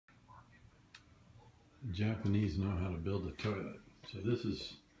Japanese know how to build a toilet. So this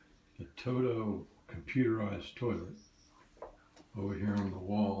is the Toto computerized toilet. Over here on the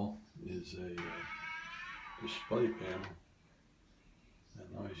wall is a display panel.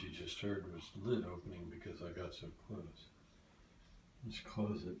 That noise you just heard was the lid opening because I got so close. Let's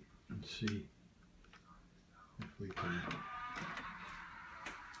close it and see if we can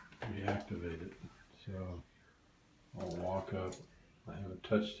reactivate it. So I'll walk up. I haven't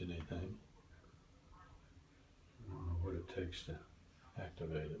touched anything. I don't know what it takes to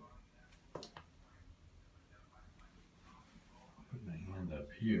activate it. Put my hand up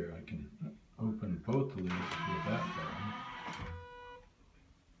here. I can open both the lids with that button.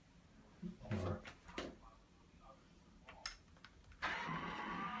 Or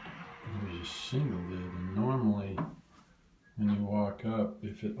there's a single lid, and normally when you walk up,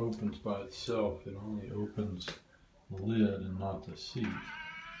 if it opens by itself, it only opens the lid and not the seat.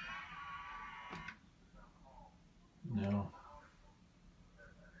 Now,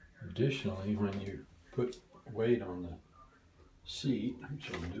 additionally, when you put weight on the seat,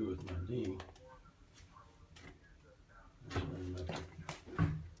 which I'll do with my knee, put my knee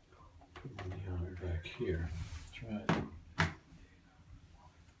on it back here. Try it.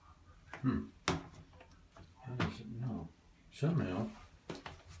 How does it know? Somehow,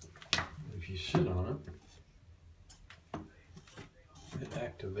 if you sit on it, it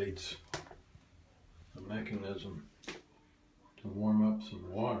activates the mechanism to warm up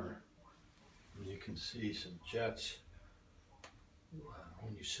some water. And you can see some jets.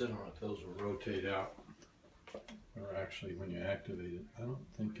 When you sit on it, those will rotate out. Or actually, when you activate it, I don't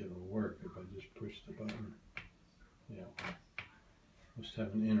think it'll work if I just push the button. Yeah, must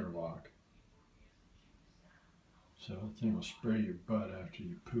have an interlock. So that thing will spray your butt after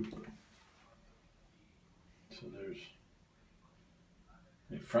you poop it. So there's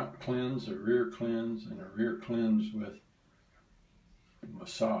a front cleanse, a rear cleanse, and a rear cleanse with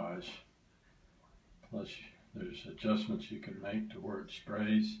massage. Plus there's adjustments you can make to where it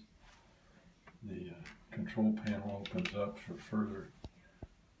sprays. The control panel opens up for further.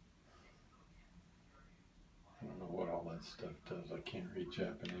 I don't know what all that stuff does. I can't read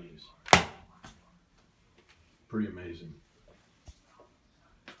Japanese. Pretty amazing.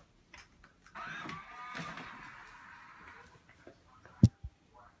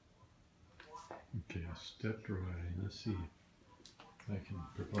 Okay, I stepped away. Let's see if I can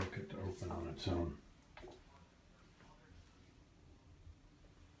provoke it to open on its own.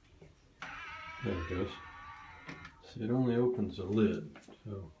 There it goes. See, it only opens the lid,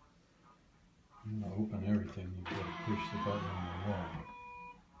 so I'm going to open everything. You've got to push the button on the wall.